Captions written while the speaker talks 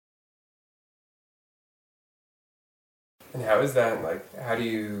And how is that, how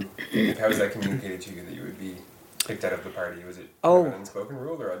is that communicated to you that you would be kicked out of the party? Was it an unspoken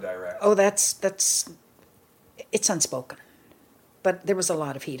rule or a direct? Oh, it's unspoken. But there was a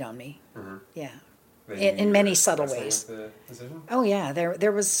lot of heat on me. Mm-hmm. Yeah. In many subtle ways. With the decision? Oh, yeah.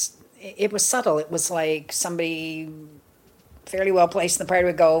 There was, it was subtle. It was like somebody fairly well placed in the party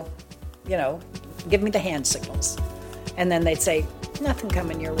would go, give me the hand signals. And then they'd say, nothing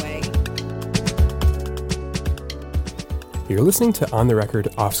coming your way. You're listening to On the Record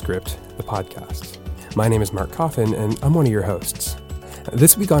Off Script, the podcast. My name is Mark Coffin, and I'm one of your hosts.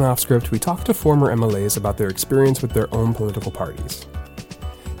 This week on Off Script, we talk to former MLAs about their experience with their own political parties.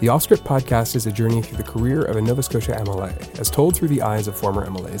 The Off Script podcast is a journey through the career of a Nova Scotia MLA, as told through the eyes of former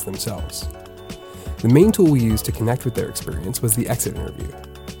MLAs themselves. The main tool we used to connect with their experience was the exit interview.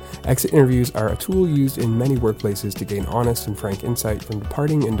 Exit interviews are a tool used in many workplaces to gain honest and frank insight from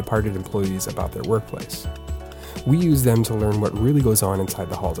departing and departed employees about their workplace. We use them to learn what really goes on inside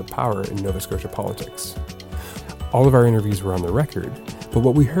the halls of power in Nova Scotia politics. All of our interviews were on the record, but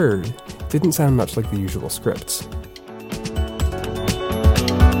what we heard didn't sound much like the usual scripts.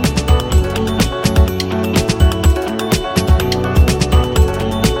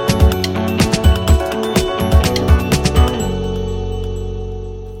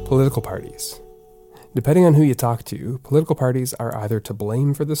 Political parties. Depending on who you talk to, political parties are either to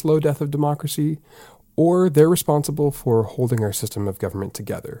blame for the slow death of democracy, or they're responsible for holding our system of government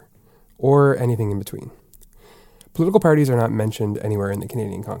together, or anything in between. Political parties are not mentioned anywhere in the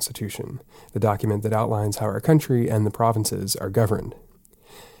Canadian Constitution, the document that outlines how our country and the provinces are governed.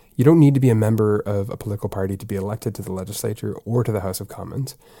 You don't need to be a member of a political party to be elected to the legislature or to the House of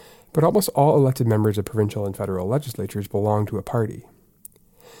Commons, but almost all elected members of provincial and federal legislatures belong to a party.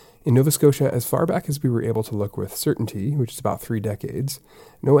 In Nova Scotia, as far back as we were able to look with certainty, which is about 3 decades,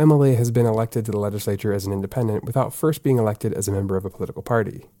 no MLA has been elected to the legislature as an independent without first being elected as a member of a political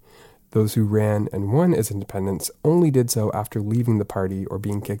party. Those who ran and won as independents only did so after leaving the party or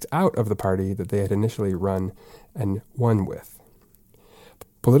being kicked out of the party that they had initially run and won with.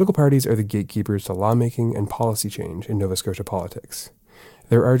 Political parties are the gatekeepers to lawmaking and policy change in Nova Scotia politics.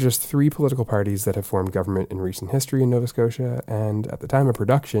 There are just 3 political parties that have formed government in recent history in Nova Scotia, and at the time of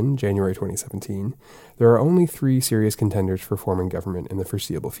production, January 2017, there are only 3 serious contenders for forming government in the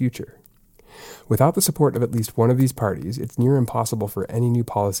foreseeable future. Without the support of at least one of these parties, it's near impossible for any new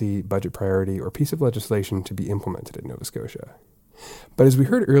policy, budget priority, or piece of legislation to be implemented in Nova Scotia. But as we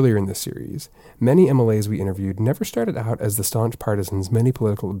heard earlier in this series, many MLAs we interviewed never started out as the staunch partisans many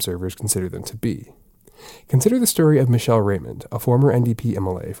political observers consider them to be. Consider the story of Michelle Raymond, a former NDP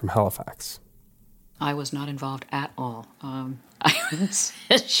MLA from Halifax. I was not involved at all. I was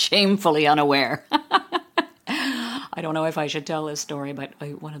shamefully unaware. I don't know if I should tell this story, but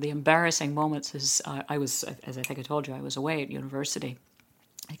one of the embarrassing moments is I was, as I think I told you, I was away at university.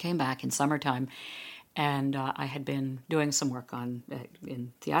 I came back in summertime, and I had been doing some work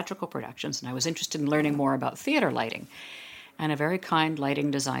in theatrical productions, and I was interested in learning more about theater lighting. And a very kind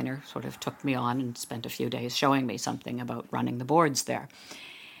lighting designer sort of took me on and spent a few days showing me something about running the boards there.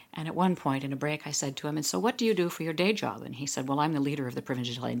 And at one point in a break, I said to him, "And so what do you do for your day job?" And he said, "Well, I'm the leader of the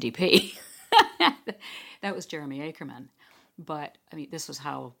provincial NDP." That was Jeremy Akerman. But, I mean, this was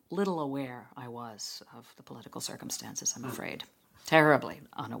how little aware I was of the political circumstances, I'm afraid. Terribly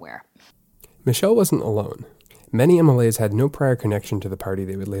unaware. Michelle wasn't alone. Many MLAs had no prior connection to the party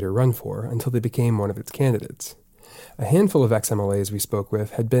they would later run for until they became one of its candidates. A handful of ex-MLAs we spoke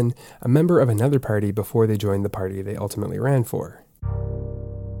with had been a member of another party before they joined the party they ultimately ran for.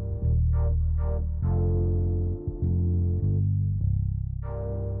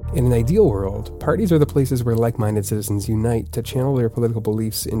 In an ideal world, parties are the places where like-minded citizens unite to channel their political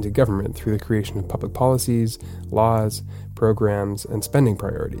beliefs into government through the creation of public policies, laws, programs, and spending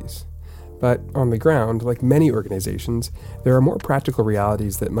priorities. But on the ground, like many organizations, there are more practical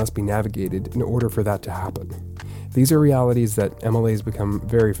realities that must be navigated in order for that to happen. These are realities that MLAs become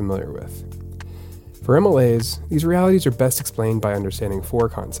very familiar with. For MLAs, these realities are best explained by understanding 4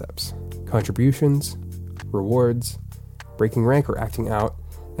 concepts: contributions, rewards, breaking rank or acting out,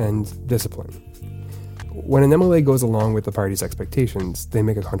 and discipline. When an MLA goes along with the party's expectations, they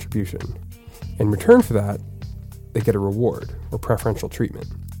make a contribution. In return for that, they get a reward or preferential treatment.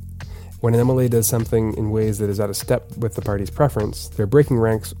 When an MLA does something in ways that is out of step with the party's preference, they're breaking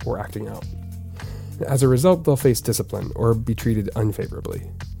ranks or acting out. As a result, they'll face discipline or be treated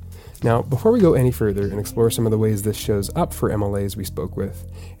unfavorably. Now, before we go any further and explore some of the ways this shows up for MLAs we spoke with,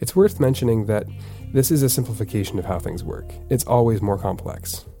 it's worth mentioning that this is a simplification of how things work. It's always more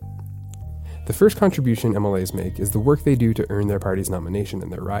complex. The first contribution MLAs make is the work they do to earn their party's nomination in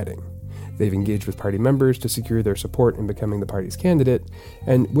their riding. They've engaged with party members to secure their support in becoming the party's candidate,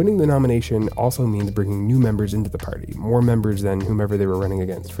 and winning the nomination also means bringing new members into the party, more members than whomever they were running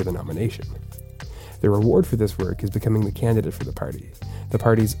against for the nomination. The reward for this work is becoming the candidate for the party. The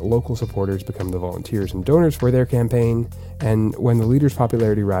party's local supporters become the volunteers and donors for their campaign, and when the leader's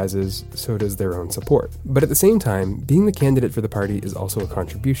popularity rises, so does their own support. But at the same time, being the candidate for the party is also a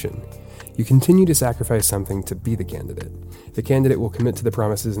contribution. You continue to sacrifice something to be the candidate. The candidate will commit to the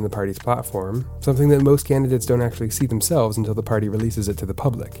promises in the party's platform, something that most candidates don't actually see themselves until the party releases it to the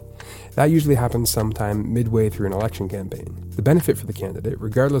public. That usually happens sometime midway through an election campaign. The benefit for the candidate,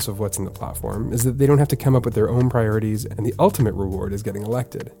 regardless of what's in the platform, is that they don't have to come up with their own priorities, and the ultimate reward is getting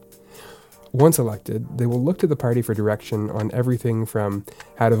elected. Once elected, they will look to the party for direction on everything from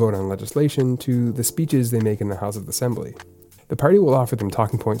how to vote on legislation to the speeches they make in the House of Assembly. The party will offer them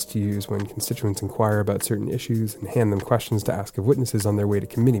talking points to use when constituents inquire about certain issues and hand them questions to ask of witnesses on their way to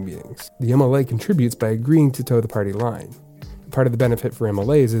committee meetings. The MLA contributes by agreeing to toe the party line. Part of the benefit for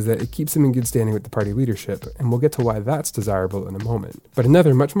MLAs is that it keeps them in good standing with the party leadership, and we'll get to why that's desirable in a moment. But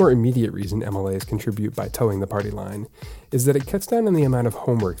another, much more immediate reason MLAs contribute by towing the party line is that it cuts down on the amount of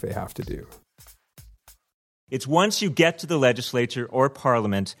homework they have to do. It's once you get to the legislature or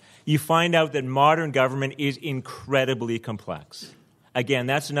parliament, you find out that modern government is incredibly complex. Again,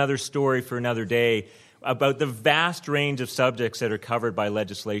 that's another story for another day about the vast range of subjects that are covered by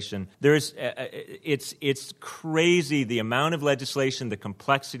legislation. It's crazy, the amount of legislation, the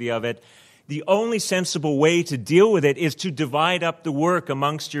complexity of it. The only sensible way to deal with it is to divide up the work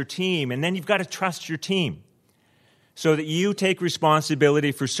amongst your team, and then you've got to trust your team, so that you take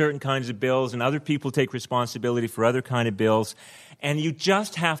responsibility for certain kinds of bills and other people take responsibility for other kind of bills. And you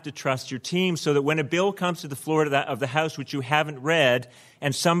just have to trust your team so that when a bill comes to the floor of the House which you haven't read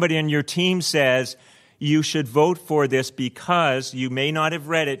and somebody on your team says, you should vote for this because you may not have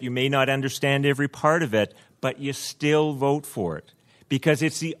read it, you may not understand every part of it, but you still vote for it because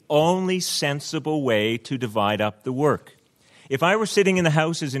it's the only sensible way to divide up the work. If I were sitting in the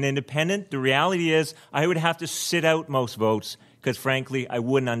House as an independent, the reality is I would have to sit out most votes because, frankly, I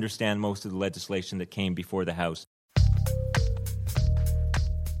wouldn't understand most of the legislation that came before the House.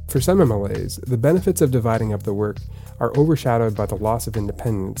 For some MLAs, the benefits of dividing up the work are overshadowed by the loss of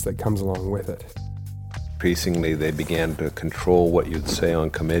independence that comes along with it. Increasingly, they began to control what you'd say on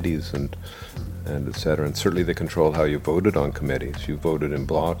committees and et cetera. And certainly they controlled how you voted on committees. You voted in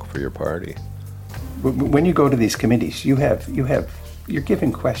bloc for your party. When you go to these committees, you're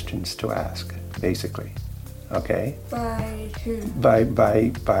given questions to ask, basically, okay? By who? By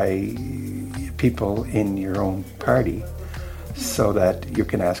people in your own party, so that you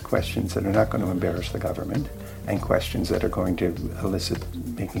can ask questions that are not going to embarrass the government and questions that are going to elicit,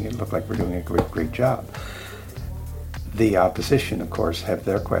 making it look like we're doing a great job. The opposition, of course, have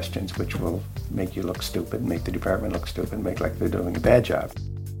their questions, which will make you look stupid, make the department look stupid, make like they're doing a bad job.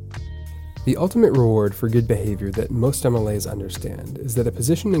 The ultimate reward for good behavior that most MLAs understand is that a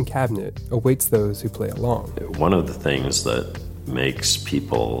position in cabinet awaits those who play along. One of the things that makes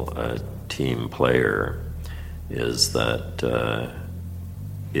people a team player is that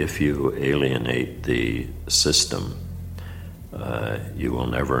if you alienate the system, you will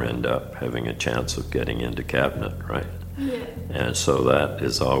never end up having a chance of getting into cabinet, right? Yeah. And so that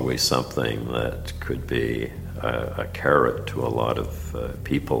is always something that could be a carrot to a lot of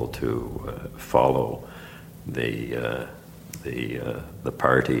people to follow the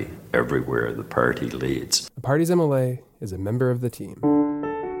party everywhere the party leads. The party's MLA is a member of the team.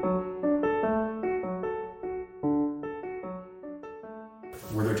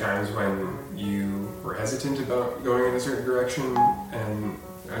 Were there times when you were hesitant about going in a certain direction and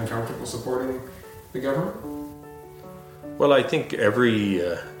uncomfortable supporting the government? Well, I think every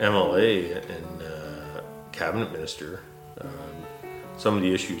MLA and cabinet minister, some of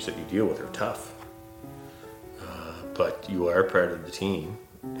the issues that you deal with are tough, but you are part of the team,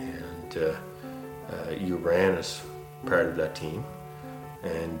 and you ran as part of that team,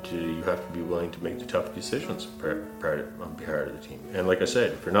 and you have to be willing to make the tough decisions on behalf of the team. And like I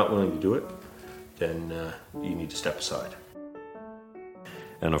said, if you're not willing to do it, then you need to step aside.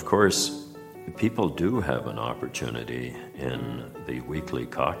 And of course, people do have an opportunity in the weekly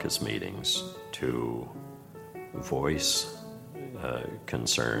caucus meetings to voice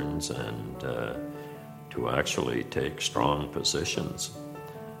concerns and to actually take strong positions.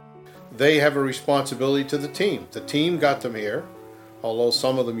 They have a responsibility to the team. The team got them here, although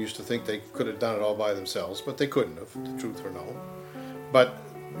some of them used to think they could have done it all by themselves, but they couldn't have, the truth were known. But,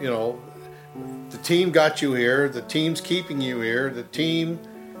 you know, the team got you here, the team's keeping you here, the team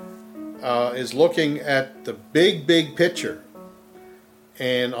is looking at the big picture.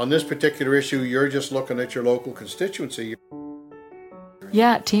 And on this particular issue, you're just looking at your local constituency.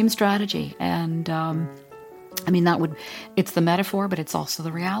 Yeah, team strategy. And it's the metaphor, but it's also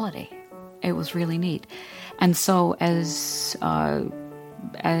the reality. It was really neat. And so as a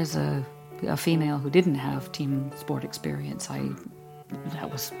female who didn't have team sport experience,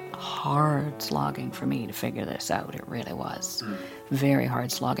 that was hard slogging for me to figure this out. It really was. Very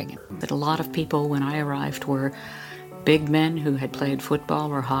hard slogging. But a lot of people, when I arrived, were big men who had played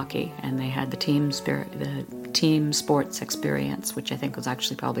football or hockey, and they had the team sports experience, which I think was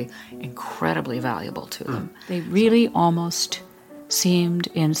actually probably incredibly valuable to them. They really almost seemed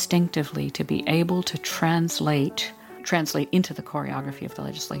instinctively to be able to translate into the choreography of the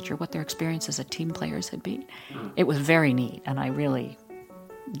legislature what their experience as a team players had been. It was very neat, and I really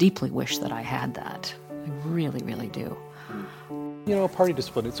deeply wish that I had that. I really, really do. You know, party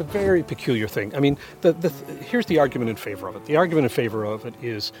discipline, it's a very peculiar thing. I mean, here's the argument in favor of it. The argument in favor of it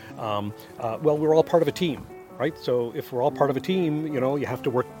is, well, we're all part of a team, right? So if we're all part of a team, you know, you have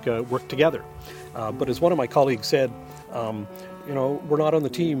to work together. But as one of my colleagues said, you know, we're not on the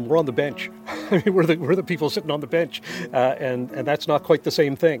team, we're on the bench. I mean, we're the people sitting on the bench, and that's not quite the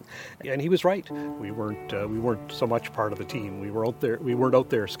same thing. And he was right. We weren't so much part of the team. We weren't out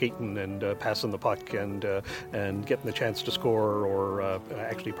there skating and passing the puck and getting the chance to score or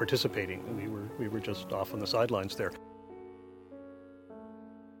actually participating. We were just off on the sidelines there.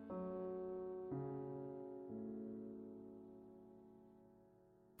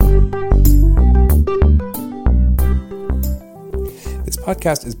 This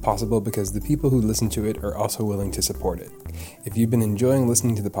podcast is possible because the people who listen to it are also willing to support it. If you've been enjoying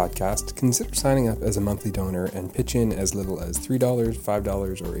listening to the podcast, consider signing up as a monthly donor and pitch in as little as $3,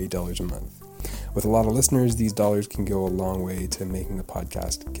 $5, or $8 a month. With a lot of listeners, these dollars can go a long way to making the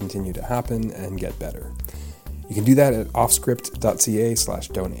podcast continue to happen and get better. You can do that at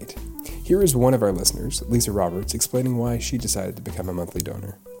offscript.ca/donate. Here is one of our listeners, Lisa Roberts, explaining why she decided to become a monthly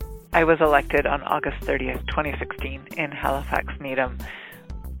donor. I was elected on August 30th, 2016 in Halifax, Needham.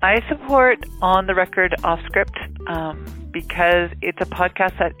 I support On the Record Off Script because it's a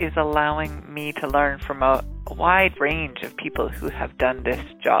podcast that is allowing me to learn from a wide range of people who have done this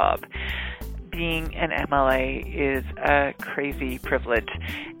job. Being an MLA is a crazy privilege,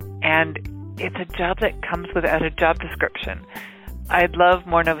 and it's a job that comes without a job description. I'd love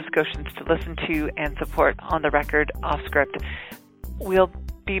more Nova Scotians to listen to and support On the Record Off Script. We'll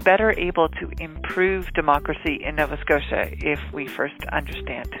be better able to improve democracy in Nova Scotia if we first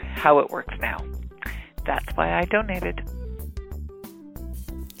understand how it works now. That's why I donated.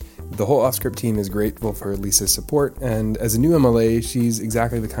 The whole Offscript team is grateful for Lisa's support, and as a new MLA, she's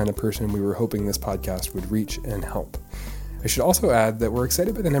exactly the kind of person we were hoping this podcast would reach and help. I should also add that we're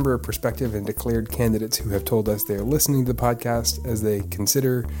excited by the number of prospective and declared candidates who have told us they are listening to the podcast as they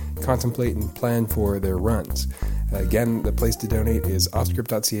consider, contemplate, and plan for their runs. Again, the place to donate is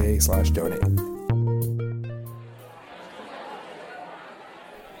offscript.ca/donate.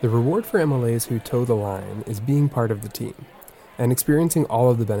 The reward for MLAs who toe the line is being part of the team and experiencing all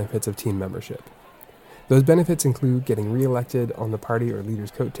of the benefits of team membership. Those benefits include getting re-elected on the party or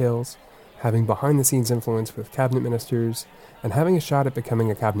leader's coattails, having behind-the-scenes influence with cabinet ministers, and having a shot at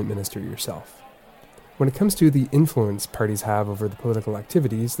becoming a cabinet minister yourself. When it comes to the influence parties have over the political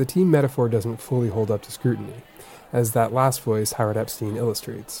activities, the team metaphor doesn't fully hold up to scrutiny, as that last voice, Howard Epstein,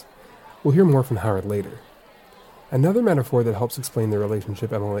 illustrates. We'll hear more from Howard later. Another metaphor that helps explain the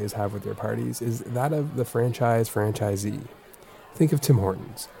relationship MLAs have with their parties is that of the franchisee. Think of Tim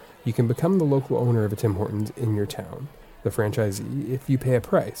Hortons. You can become the local owner of a Tim Hortons in your town, the franchisee, if you pay a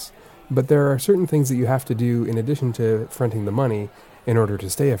price. But there are certain things that you have to do in addition to fronting the money in order to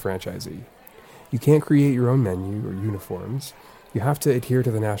stay a franchisee. You can't create your own menu or uniforms. You have to adhere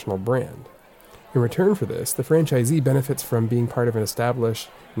to the national brand. In return for this, the franchisee benefits from being part of an established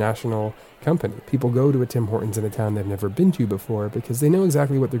national company. People go to a Tim Hortons in a town they've never been to before because they know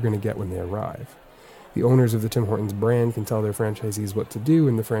exactly what they're going to get when they arrive. The owners of the Tim Hortons brand can tell their franchisees what to do,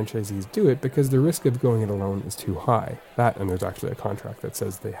 and the franchisees do it because the risk of going it alone is too high. That, and there's actually a contract that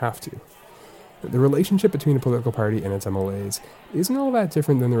says they have to. The relationship between a political party and its MLAs isn't all that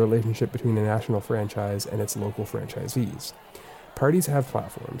different than the relationship between a national franchise and its local franchisees. Parties have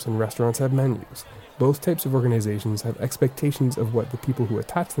platforms, and restaurants have menus. Both types of organizations have expectations of what the people who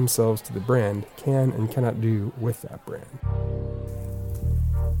attach themselves to the brand can and cannot do with that brand.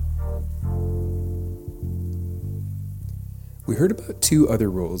 We heard about two other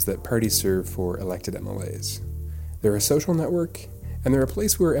roles that parties serve for elected MLAs. They're a social network, and they're a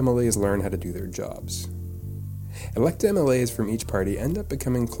place where MLAs learn how to do their jobs. Elected MLAs from each party end up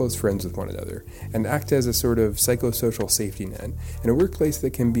becoming close friends with one another and act as a sort of psychosocial safety net in a workplace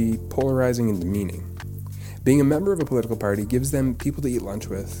that can be polarizing and demeaning. Being a member of a political party gives them people to eat lunch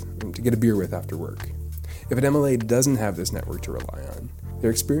with and to get a beer with after work. If an MLA doesn't have this network to rely on,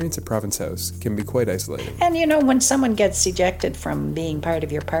 their experience at Province House can be quite isolating. And you know, when someone gets ejected from being part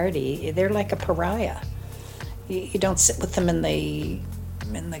of your party, they're like a pariah. You don't sit with them in the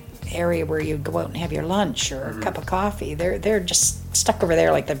area where you go out and have your lunch or a cup of coffee. They're just stuck over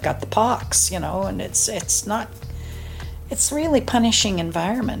there like they've got the pox, and it's really punishing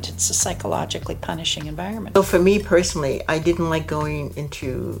environment. It's a psychologically punishing environment. So for me personally, I didn't like going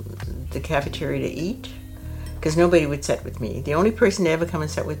into the cafeteria to eat because nobody would sit with me. The only person to ever come and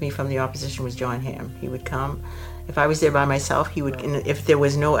sit with me from the opposition was John Hamm. He would come. If I was there by myself, he would. And if there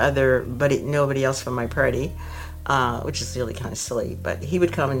was nobody else from my party, which is really kind of silly, but he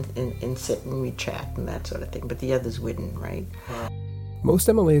would come and sit and we'd chat and that sort of thing. But the others wouldn't, right? Most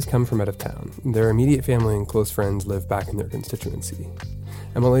MLAs come from out of town. Their immediate family and close friends live back in their constituency.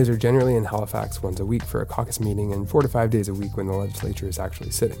 MLAs are generally in Halifax once a week for a caucus meeting and 4 to 5 days a week when the legislature is actually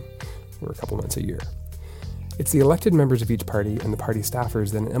sitting, or a couple months a year. It's the elected members of each party and the party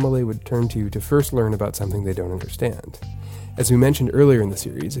staffers that an MLA would turn to first learn about something they don't understand. As we mentioned earlier in the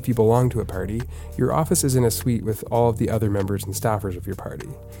series, if you belong to a party, your office is in a suite with all of the other members and staffers of your party.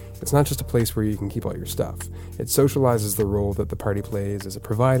 It's not just a place where you can keep all your stuff. It socializes the role that the party plays as a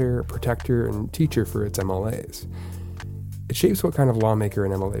provider, protector, and teacher for its MLAs. It shapes what kind of lawmaker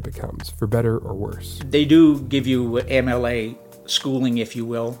an MLA becomes, for better or worse. They do give you MLA schooling, if you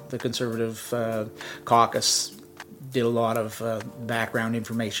will. The Conservative caucus did a lot of background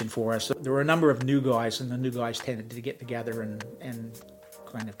information for us. There were a number of new guys, and the new guys tended to get together and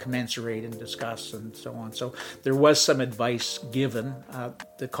kind of commensurate and discuss and so on. So there was some advice given.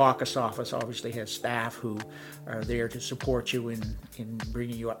 The caucus office obviously has staff who are there to support you in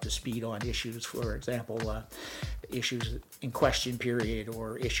bringing you up to speed on issues, for example, issues in question period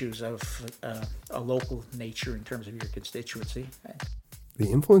or issues of a local nature in terms of your constituency. The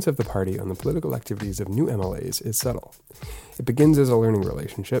influence of the party on the political activities of new MLAs is subtle. It begins as a learning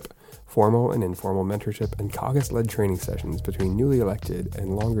relationship, formal and informal mentorship, and caucus-led training sessions between newly elected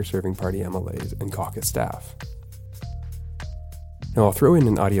and longer-serving party MLAs and caucus staff. Now, I'll throw in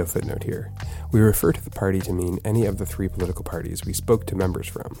an audio footnote here. We refer to the party to mean any of the 3 political parties we spoke to members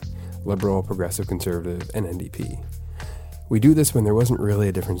from: Liberal, Progressive Conservative, and NDP. We do this when there wasn't really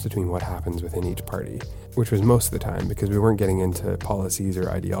a difference between what happens within each party, which was most of the time because we weren't getting into policies or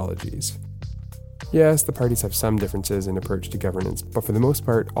ideologies. Yes, the parties have some differences in approach to governance, but for the most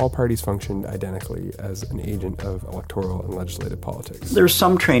part, all parties functioned identically as an agent of electoral and legislative politics. There's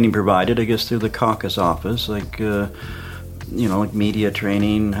some training provided, I guess, through the caucus office, like media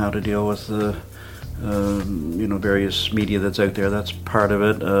training, how to deal with the, various media that's out there. That's part of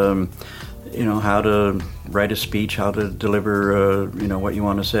it. How to write a speech, how to deliver, what you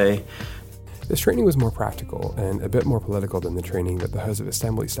want to say. This training was more practical and a bit more political than the training that the House of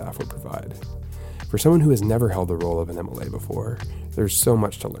Assembly staff would provide. For someone who has never held the role of an MLA before, there's so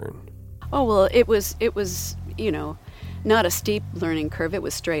much to learn. Oh, well, it was, not a steep learning curve. It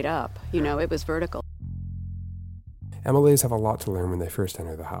was straight up. It was vertical. MLAs have a lot to learn when they first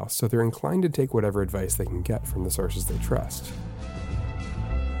enter the House, so they're inclined to take whatever advice they can get from the sources they trust.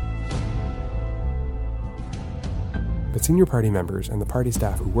 But senior party members and the party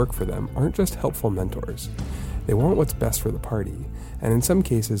staff who work for them aren't just helpful mentors. They want what's best for the party, and in some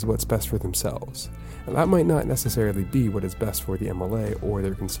cases, what's best for themselves. And that might not necessarily be what is best for the MLA or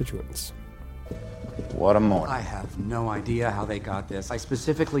their constituents. What a morning. I have no idea how they got this. I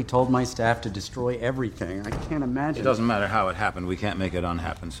specifically told my staff to destroy everything. I can't imagine. It doesn't matter how it happened. We can't make it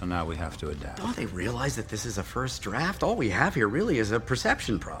unhappen, so now we have to adapt. Don't they realize that this is a first draft? All we have here really is a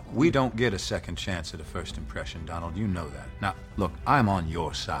perception problem. We don't get a second chance at a first impression, Donald. You know that. Now, look, I'm on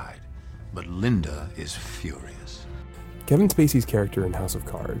your side, but Linda is furious. Kevin Spacey's character in House of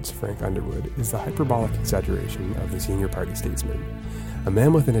Cards, Frank Underwood, is the hyperbolic exaggeration of the senior party statesman. A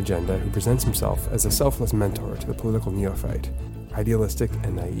man with an agenda who presents himself as a selfless mentor to the political neophyte, idealistic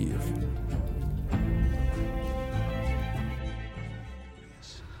and naive.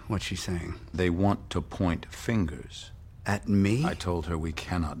 What's she saying? They want to point fingers. At me? I told her we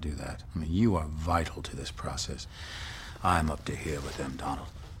cannot do that. I mean, you are vital to this process. I'm up to here with them, Donald.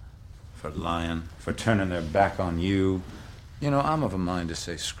 For lying, for turning their back on you. I'm of a mind to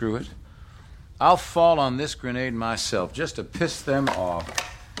say, screw it. I'll fall on this grenade myself just to piss them off.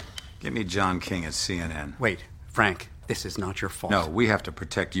 Give me John King at CNN. Wait, Frank, This is not your fault. No, we have to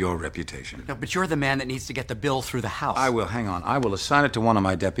protect your reputation. No, but you're the man that needs to get the bill through the House. I will, hang on. I will assign it to one of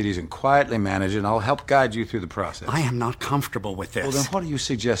my deputies and quietly manage it, and I'll help guide you through the process. I am not comfortable with this. Well, then what do you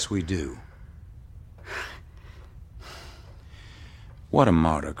suggest we do? What a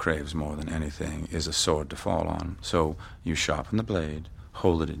martyr craves more than anything is a sword to fall on. So you sharpen the blade,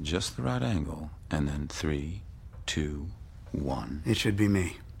 hold it at just the right angle, and then 3, 2, 1. It should be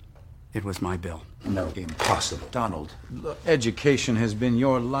me. It was my bill. No, impossible. Donald, look, education has been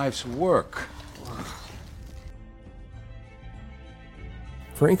your life's work.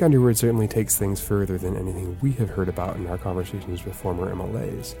 Frank Underwood certainly takes things further than anything we have heard about in our conversations with former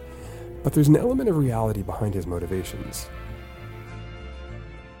MLAs. But there's an element of reality behind his motivations.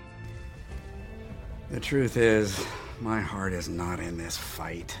 The truth is, my heart is not in this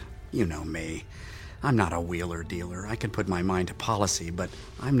fight. You know me. I'm not a wheeler dealer. I can put my mind to policy, but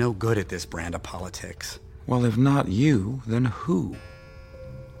I'm no good at this brand of politics. Well, if not you, then who?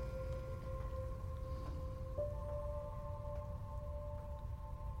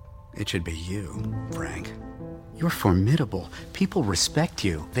 It should be you, Frank. You're formidable. People respect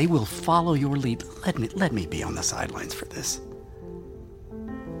you. They will follow your lead. Let me be on the sidelines for this.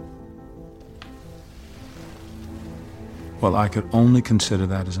 Well, I could only consider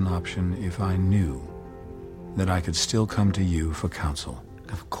that as an option if I knew that I could still come to you for counsel.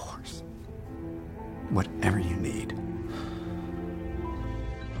 Of course. Whatever you need.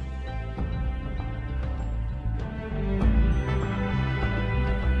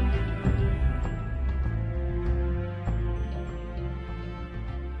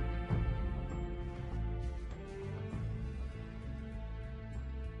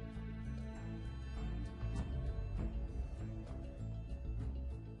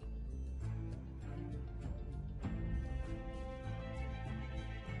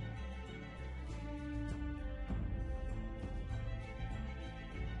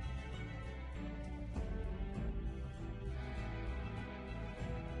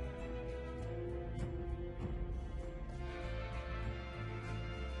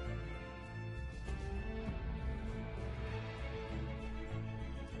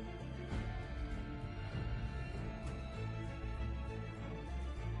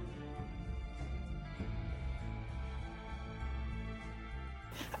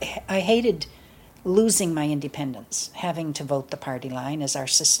 I hated losing my independence, having to vote the party line as our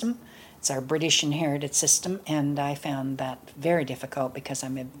system. It's our British inherited system, and I found that very difficult because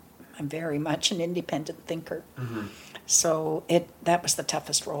I'm very much an independent thinker. Mm-hmm. So that was the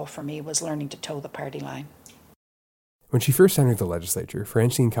toughest role for me, was learning to toe the party line. When she first entered the legislature,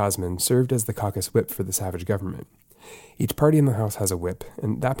 Francine Cosman served as the caucus whip for the Savage government. Each party in the House has a whip,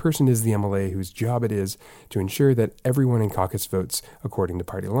 and that person is the MLA whose job it is to ensure that everyone in caucus votes according to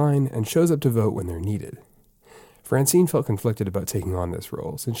party line and shows up to vote when they're needed. Francine felt conflicted about taking on this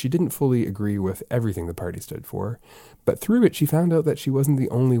role, since she didn't fully agree with everything the party stood for, but through it she found out that she wasn't the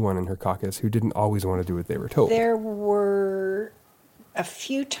only one in her caucus who didn't always want to do what they were told. There were a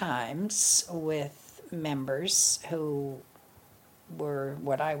few times with members who were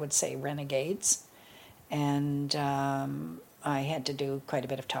what I would say renegades, and I had to do quite a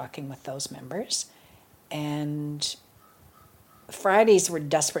bit of talking with those members. And Fridays were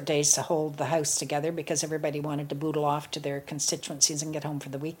desperate days to hold the House together because everybody wanted to boodle off to their constituencies and get home for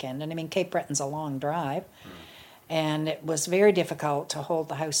the weekend. And I mean, Cape Breton's a long drive, and it was very difficult to hold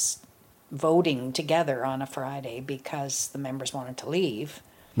the House voting together on a Friday because the members wanted to leave.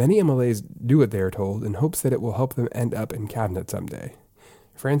 Many MLAs do what they are told in hopes that it will help them end up in cabinet someday.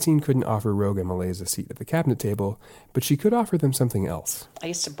 Francine couldn't offer rogue MLAs a seat at the cabinet table, but she could offer them something else. I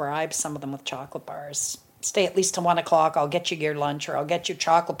used to bribe some of them with chocolate bars. Stay at least till 1 o'clock, I'll get you your lunch, or I'll get you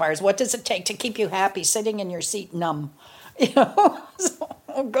chocolate bars. What does it take to keep you happy sitting in your seat numb? You know?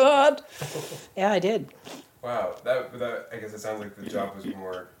 Oh, God. Yeah, I did. Wow, that I guess it sounds like the job was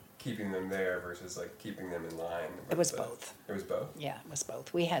more keeping them there versus like keeping them in line. It was both. It was both? Yeah, it was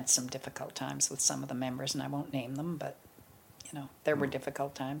both. We had some difficult times with some of the members, and I won't name them, but you know, there were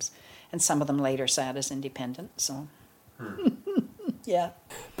difficult times. And some of them later sat as independent, so. Yeah.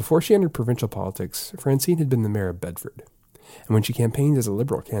 Before she entered provincial politics, Francine had been the mayor of Bedford. And when she campaigned as a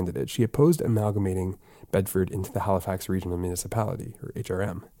Liberal candidate, she opposed amalgamating Bedford into the Halifax Regional Municipality, or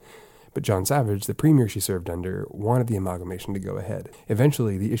HRM. But John Savage, the premier she served under, wanted the amalgamation to go ahead.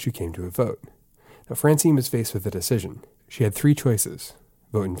 Eventually, the issue came to a vote. Now, Francine was faced with a decision. She had 3 choices: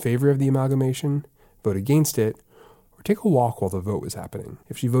 vote in favor of the amalgamation, vote against it, or take a walk while the vote was happening.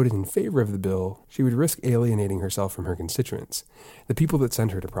 If she voted in favor of the bill, she would risk alienating herself from her constituents, the people that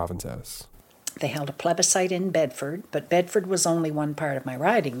sent her to Province House. They held a plebiscite in Bedford, but Bedford was only one part of my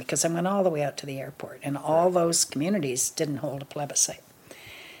riding because I went all the way out to the airport, and all those communities didn't hold a plebiscite.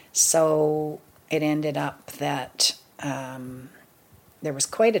 So it ended up that there was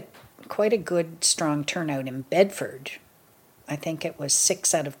quite a good, strong turnout in Bedford. I think it was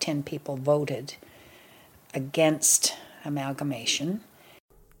 6 out of 10 people voted against amalgamation.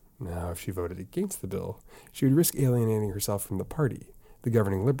 Now, if she voted against the bill, she would risk alienating herself from the party, the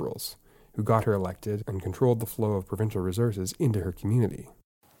governing Liberals, who got her elected and controlled the flow of provincial resources into her community.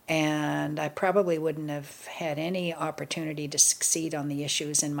 And I probably wouldn't have had any opportunity to succeed on the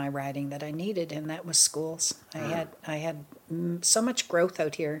issues in my riding that I needed, and that was schools. I had so much growth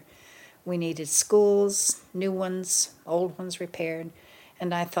out here. We needed schools, new ones, old ones repaired,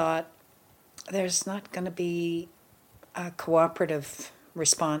 and I thought there's not going to be a cooperative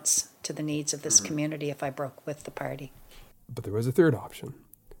response to the needs of this community if I broke with the party. But there was a third option.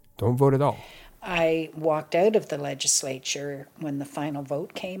 Don't vote at all. I walked out of the legislature when the final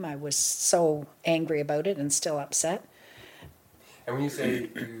vote came. I was so angry about it and still upset. And when you say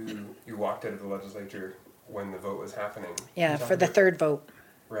you walked out of the legislature when the vote was happening... Yeah, for the third vote.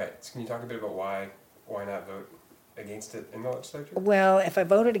 Right. So can you talk a bit about why not vote against it in the legislature? Well, if I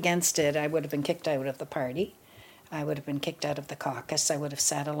voted against it, I would have been kicked out of the party. I would have been kicked out of the caucus. I would have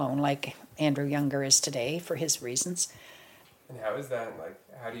sat alone like Andrew Younger is today for his reasons. And how is that,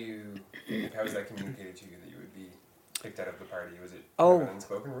 how is that communicated to you that you would be kicked out of the party? Was it an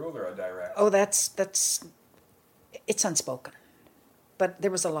unspoken rule or a direct? Oh, it's unspoken. But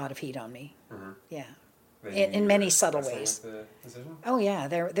there was a lot of heat on me. Mm-hmm. Yeah. In many subtle ways. The decision? Oh yeah,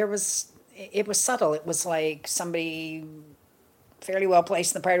 there was, it was subtle. It was like somebody fairly well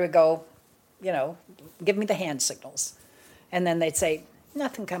placed in the party would go, give me the hand signals. And then they'd say,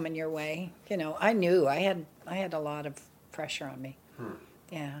 nothing coming your way. I knew I had a lot of pressure on me.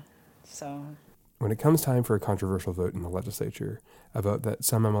 Yeah, so. When it comes time for a controversial vote in the legislature, a vote that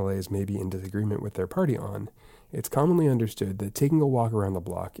some MLAs may be in disagreement with their party on, it's commonly understood that taking a walk around the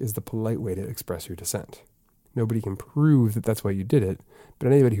block is the polite way to express your dissent. Nobody can prove that that's why you did it,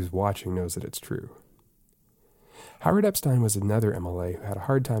 but anybody who's watching knows that it's true. Howard Epstein was another MLA who had a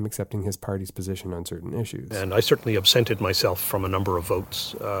hard time accepting his party's position on certain issues. And I certainly absented myself from a number of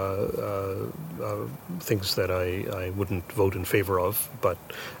votes, things that I wouldn't vote in favor of, but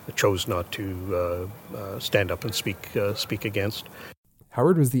chose not to stand up and speak against.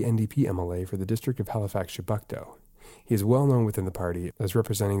 Howard was the NDP MLA for the district of Halifax-Chebucto. He is well known within the party as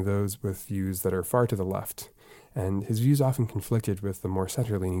representing those with views that are far to the left, and his views often conflicted with the more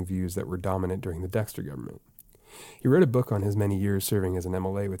center-leaning views that were dominant during the Dexter government. He wrote a book on his many years serving as an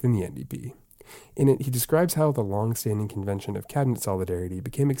MLA within the NDP. In it, he describes how the long-standing convention of cabinet solidarity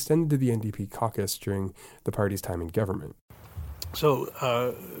became extended to the NDP caucus during the party's time in government.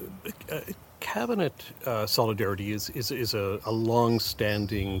 So, cabinet solidarity is a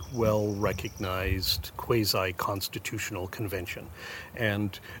long-standing, well-recognized quasi-constitutional convention,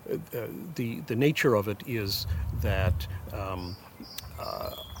 and the nature of it is that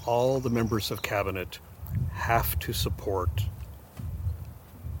all the members of cabinet have to support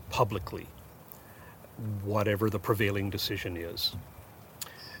publicly whatever the prevailing decision is.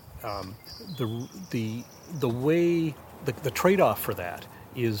 The trade-off for that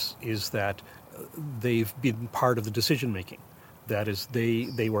is that they've been part of the decision making. That is,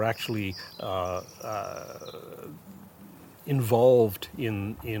 they were actually involved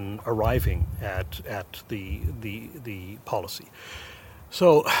in arriving at the policy.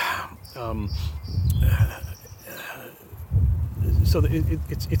 So,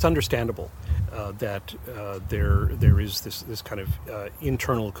 it's understandable that there is this kind of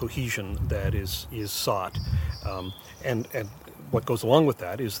internal cohesion that is sought, and what goes along with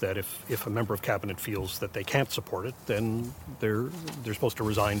that is that if a member of cabinet feels that they can't support it, then they're supposed to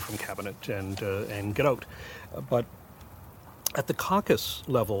resign from cabinet and get out. But at the caucus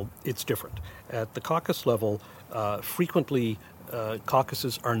level, it's different. At the caucus level, frequently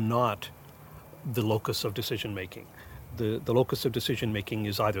caucuses are not the locus of decision making. The locus of decision making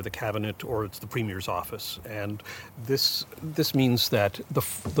is either the cabinet or it's the premier's office, and this means that the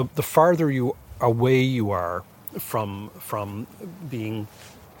farther away you are from being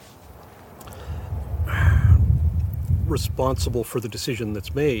responsible for the decision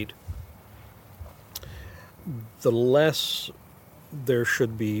that's made, the less there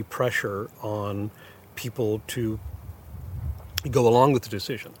should be pressure on people to go along with the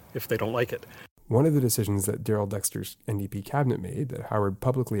decision if they don't like it. One of the decisions that Darrell Dexter's NDP cabinet made that Howard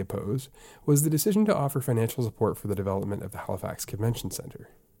publicly opposed was the decision to offer financial support for the development of the Halifax Convention Centre.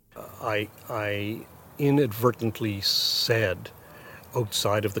 I inadvertently said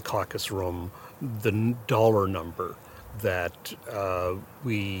outside of the caucus room the dollar number that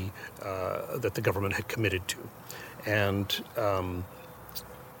that the government had committed to. And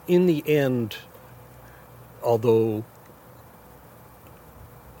in the end, although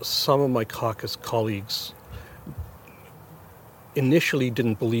some of my caucus colleagues initially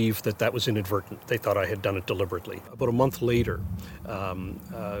didn't believe that that was inadvertent, they thought I had done it deliberately. About a month later,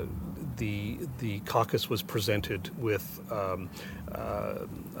 the caucus was presented with a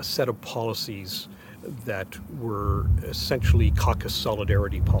set of policies that were essentially caucus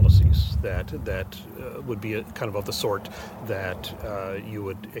solidarity policies that would be a kind of the sort that you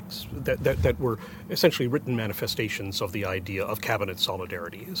would that were essentially written manifestations of the idea of cabinet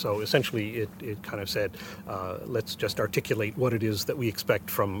solidarity. So essentially, it kind of said, let's just articulate what it is that we expect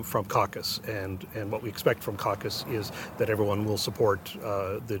from caucus, and what we expect from caucus is that everyone will support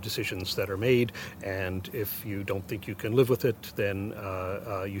the decisions that are made, and if you don't think you can live with it, then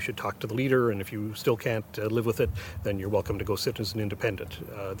you should talk to the leader, and if you still can't live with it, then you're welcome to go sit as an independent.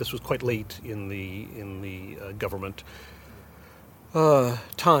 This was quite late in the government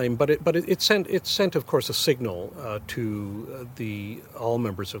time, but it sent of course a signal to all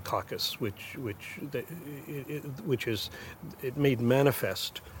members of caucus, which is it made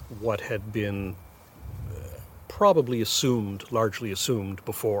manifest what had been probably largely assumed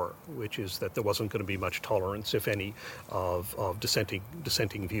before, which is that there wasn't going to be much tolerance, if any, of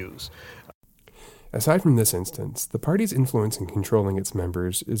dissenting views. Aside from this instance, the party's influence in controlling its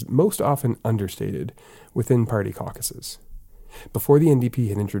members is most often understated within party caucuses. Before the NDP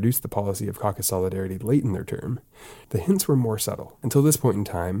had introduced the policy of caucus solidarity late in their term, the hints were more subtle. Until this point in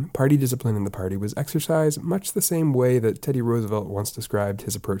time, party discipline in the party was exercised much the same way that Teddy Roosevelt once described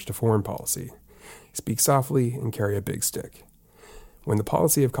his approach to foreign policy: speak softly and carry a big stick. When the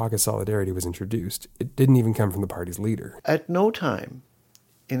policy of caucus solidarity was introduced, it didn't even come from the party's leader. At no time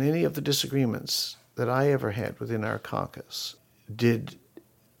in any of the disagreements that I ever had within our caucus did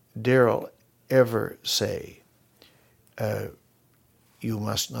Darrell ever say, you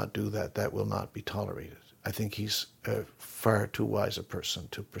must not do that, that will not be tolerated. I think he's far too wise a person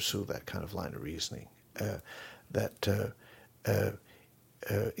to pursue that kind of line of reasoning.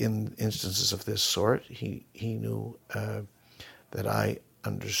 In instances of this sort, he knew that I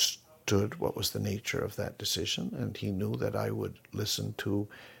understood what was the nature of that decision, and he knew that I would listen to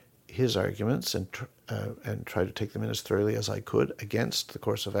his arguments and try to take them in as thoroughly as I could against the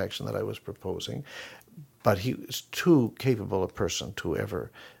course of action that I was proposing. But he was too capable a person to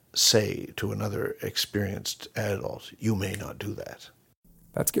ever say to another experienced adult, you may not do that.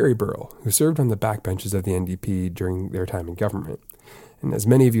 That's Gary Burrell, who served on the backbenches of the NDP during their time in government. And as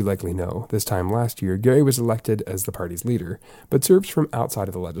many of you likely know, this time last year, Gary was elected as the party's leader, but serves from outside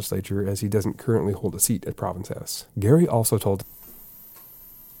of the legislature as he doesn't currently hold a seat at Province House. Gary also told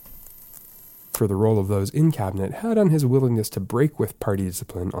for the role of those in cabinet had on his willingness to break with party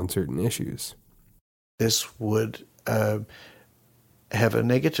discipline on certain issues. This would have a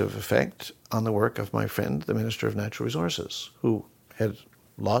negative effect on the work of my friend, the Minister of Natural Resources, who had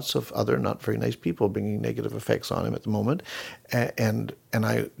lots of other not very nice people bringing negative effects on him at the moment, and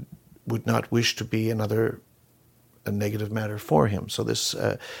I would not wish to be a negative matter for him. So this,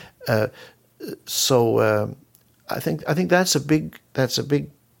 I think that's a big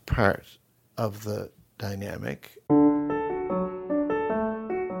part of the dynamic.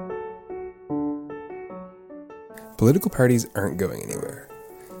 Political parties aren't going anywhere.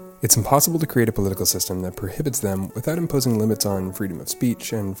 It's impossible to create a political system that prohibits them without imposing limits on freedom of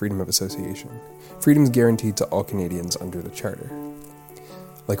speech and freedom of association, freedoms guaranteed to all Canadians under the Charter.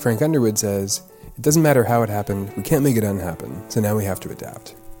 Like Frank Underwood says, it doesn't matter how it happened, we can't make it unhappen, so now we have to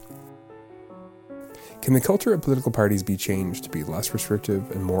adapt. Can the culture of political parties be changed to be less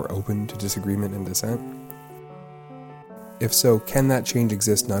restrictive and more open to disagreement and dissent? If so, can that change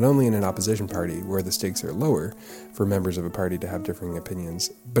exist not only in an opposition party, where the stakes are lower for members of a party to have differing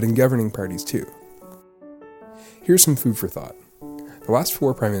opinions, but in governing parties too? Here's some food for thought. The last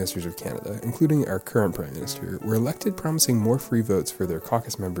 4 Prime Ministers of Canada, including our current Prime Minister, were elected promising more free votes for their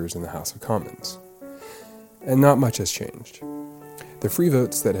caucus members in the House of Commons. And not much has changed. The free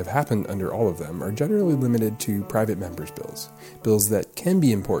votes that have happened under all of them are generally limited to private members' bills that can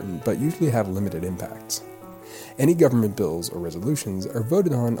be important but usually have limited impacts. Any government bills or resolutions are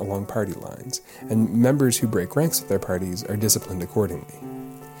voted on along party lines, and members who break ranks with their parties are disciplined accordingly.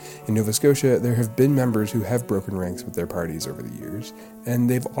 In Nova Scotia, there have been members who have broken ranks with their parties over the years, and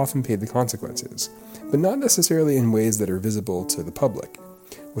they've often paid the consequences, but not necessarily in ways that are visible to the public.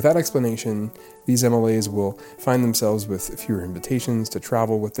 Without explanation, these MLAs will find themselves with fewer invitations to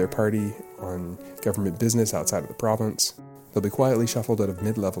travel with their party on government business outside of the province. They'll be quietly shuffled out of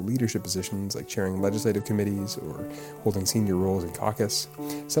mid-level leadership positions like chairing legislative committees or holding senior roles in caucus,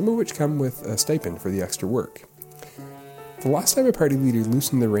 some of which come with a stipend for the extra work. The last time a party leader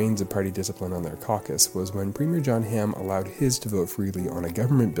loosened the reins of party discipline on their caucus was when Premier John Hamm allowed his to vote freely on a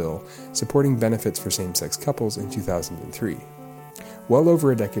government bill supporting benefits for same-sex couples in 2003. Well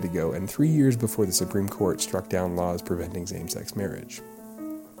over a decade ago, and 3 years before the Supreme Court struck down laws preventing same-sex marriage.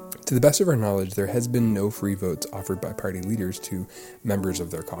 To the best of our knowledge, there has been no free votes offered by party leaders to members of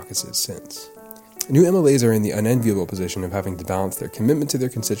their caucuses since. New MLAs are in the unenviable position of having to balance their commitment to their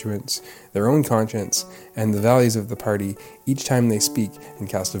constituents, their own conscience, and the values of the party each time they speak and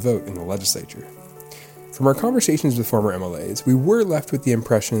cast a vote in the legislature. From our conversations with former MLAs, we were left with the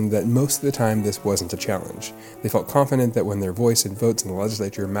impression that most of the time this wasn't a challenge. They felt confident that when their voice and votes in the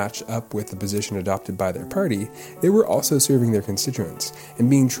legislature matched up with the position adopted by their party, they were also serving their constituents and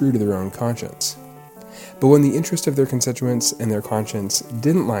being true to their own conscience. But when the interest of their constituents and their conscience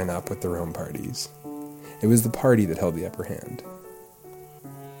didn't line up with their own parties, it was the party that held the upper hand.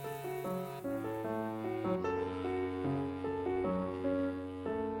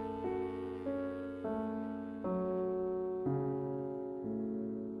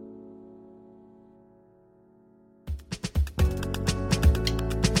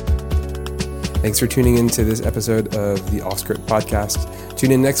 Thanks for tuning in to this episode of the Off Script Podcast.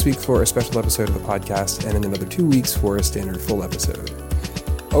 Tune in next week for a special episode of the podcast, and in another 2 weeks for a standard full episode.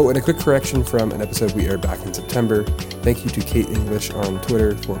 Oh, and a quick correction from an episode we aired back in September. Thank you to Kate English on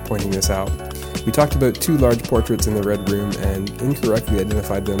Twitter for pointing this out. We talked about 2 large portraits in the Red Room and incorrectly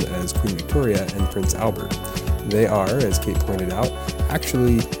identified them as Queen Victoria and Prince Albert. They are, as Kate pointed out,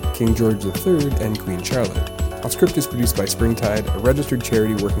 actually King George III and Queen Charlotte. Off Script is produced by Springtide, a registered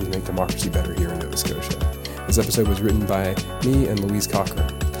charity working to make democracy better here in Nova Scotia. This episode was written by me and Louise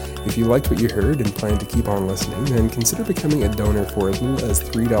Cochran. If you liked what you heard and plan to keep on listening, then consider becoming a donor for as little as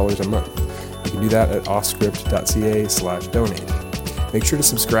 $3 a month. You can do that at offscript.ca/donate. Make sure to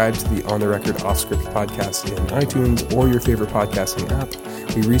subscribe to the On the Record Off Script podcast in iTunes or your favorite podcasting app.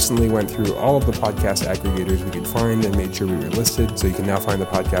 We recently went through all of the podcast aggregators we could find and made sure we were listed, so you can now find the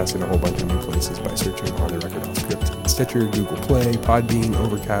podcast in a whole bunch of new places by searching On the Record Off Script in Stitcher, Google Play, Podbean,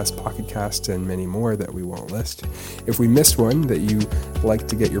 Overcast, Pocket Cast, and many more that we won't list. If we missed one that you like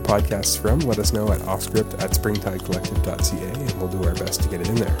to get your podcasts from, let us know at offscript@springtidecollective.ca, and we'll do our best to get it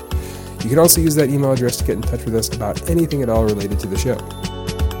in there. You can also use that email address to get in touch with us about anything at all related to the show.